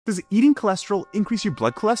Does eating cholesterol increase your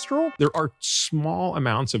blood cholesterol? There are small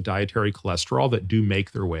amounts of dietary cholesterol that do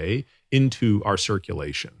make their way into our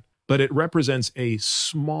circulation, but it represents a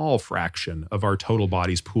small fraction of our total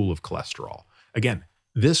body's pool of cholesterol. Again,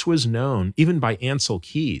 this was known even by Ancel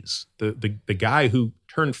Keys, the guy who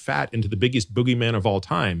turned fat into the biggest boogeyman of all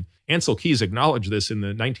time. Ancel Keys acknowledged this in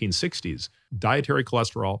the 1960s. Dietary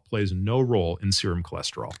cholesterol plays no role in serum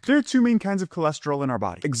cholesterol. There are two main kinds of cholesterol in our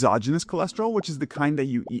body. Exogenous cholesterol, which is the kind that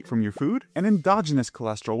you eat from your food, and endogenous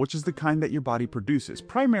cholesterol, which is the kind that your body produces,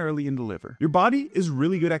 primarily in the liver. Your body is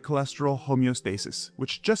really good at cholesterol homeostasis,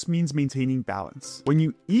 which just means maintaining balance. When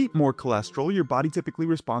you eat more cholesterol, your body typically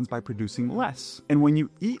responds by producing less. And when you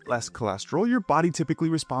eat less cholesterol, your body typically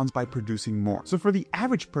responds by producing more. So for the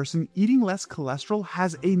average person, eating less cholesterol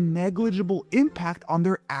has a negligible impact on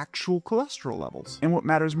their actual cholesterol levels. And what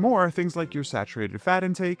matters more are things like your saturated fat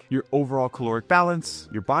intake, your overall caloric balance,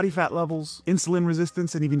 your body fat levels, insulin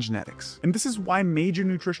resistance, and even genetics. And this is why major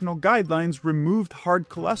nutritional guidelines removed hard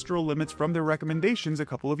cholesterol limits from their recommendations a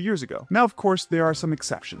couple of years ago. Now, of course, there are some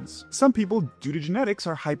exceptions. Some people, due to genetics,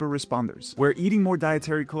 are hyper-responders, where eating more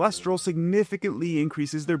dietary cholesterol significantly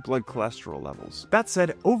increases their blood cholesterol levels. That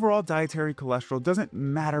said, overall dietary cholesterol doesn't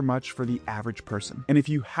matter much for the average person. And if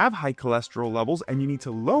you have high cholesterol levels and you need to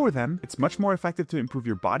lower them, it's much more effective to improve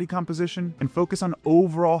your body composition and focus on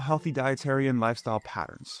overall healthy dietary and lifestyle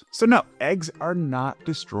patterns. So no, eggs are not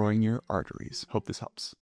destroying your arteries. Hope this helps.